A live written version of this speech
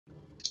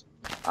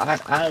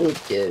I would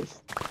give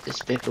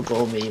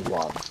Despicable Me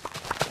 1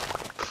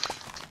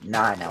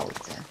 9 out of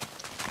 10.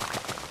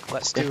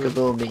 Let's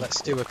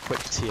do a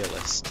quick tier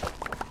list.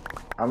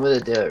 I'm gonna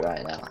do it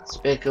right now.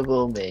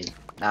 Despicable Me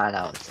 9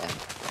 out of 10.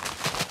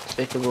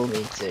 Despicable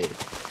Me 2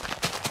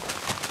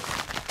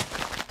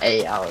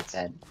 8 out of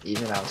 10,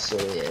 even how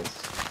silly it is.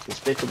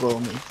 Despicable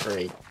Me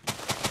 3.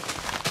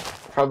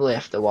 Probably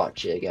have to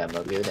watch it again,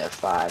 but I'm giving it a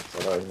 5, so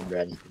I don't remember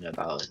anything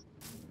about it.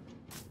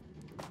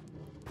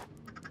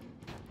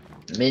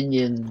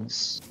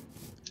 Minions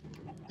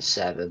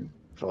 7,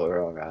 thought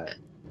were alright.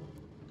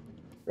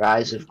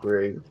 Rise of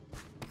Gru.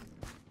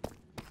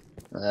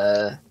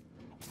 I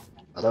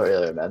don't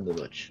really remember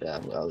much.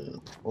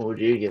 What would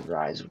you give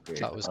Rise of Gru?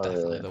 That was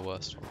definitely the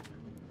worst one.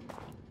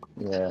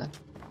 Yeah.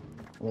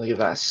 I'm gonna give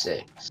that a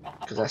 6,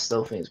 because I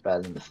still think it's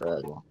better than the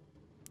third one.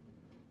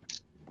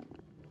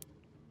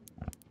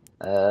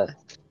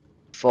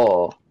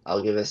 4,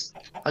 I'll give a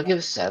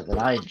 7.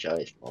 I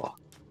enjoyed 4.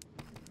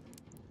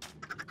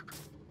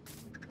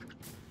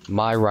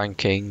 My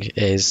ranking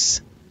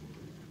is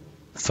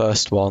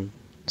first one,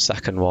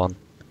 second one,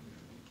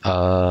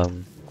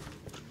 then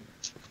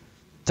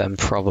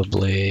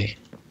probably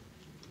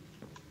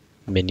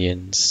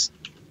Minions,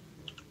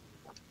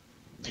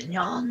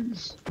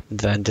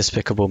 then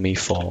Despicable Me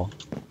 4,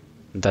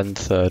 and then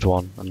third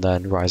one, and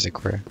then Rise of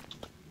Gru.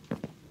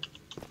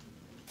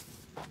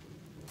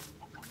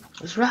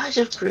 Was Rise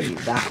of Gru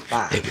that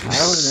bad? It I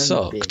don't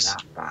remember it being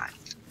that bad.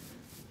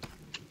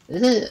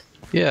 Is it?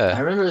 Yeah. I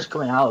remember us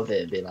coming out of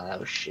it and being like,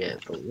 that was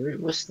shit, but it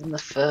was in the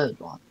third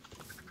one.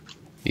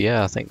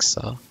 Yeah, I think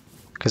so.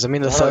 Because I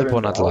mean, the third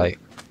one I'd like.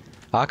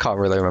 I can't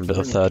really remember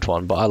the third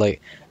one, but I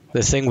like.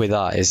 The thing with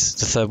that is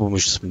the third one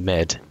was just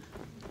mid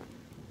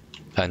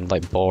and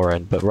like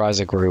boring, but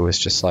Rise of Gru was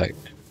just like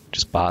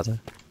bad.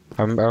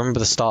 I remember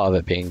the start of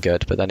it being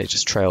good, but then it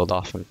just trailed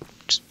off and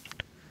just.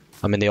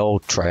 I mean, they all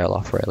trail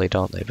off really,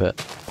 don't they? But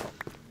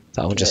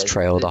that one just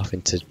trailed off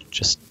into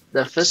just.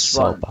 The first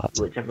so one, bad.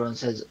 which everyone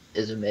says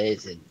is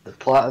amazing, the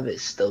plot of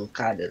it's still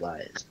kind of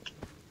like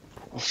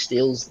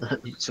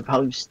it's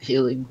about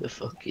stealing the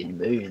fucking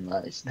moon.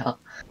 Like it's not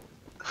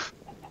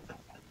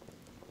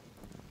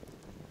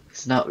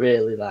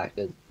really like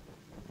a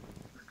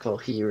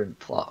coherent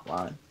plot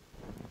line.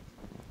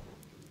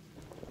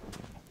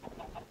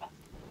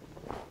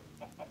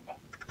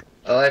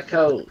 I like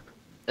how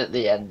at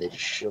the end they just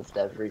shoved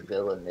every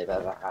villain they've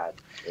ever had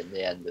in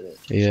the end of it.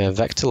 Yeah,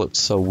 Vector looked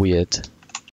so weird.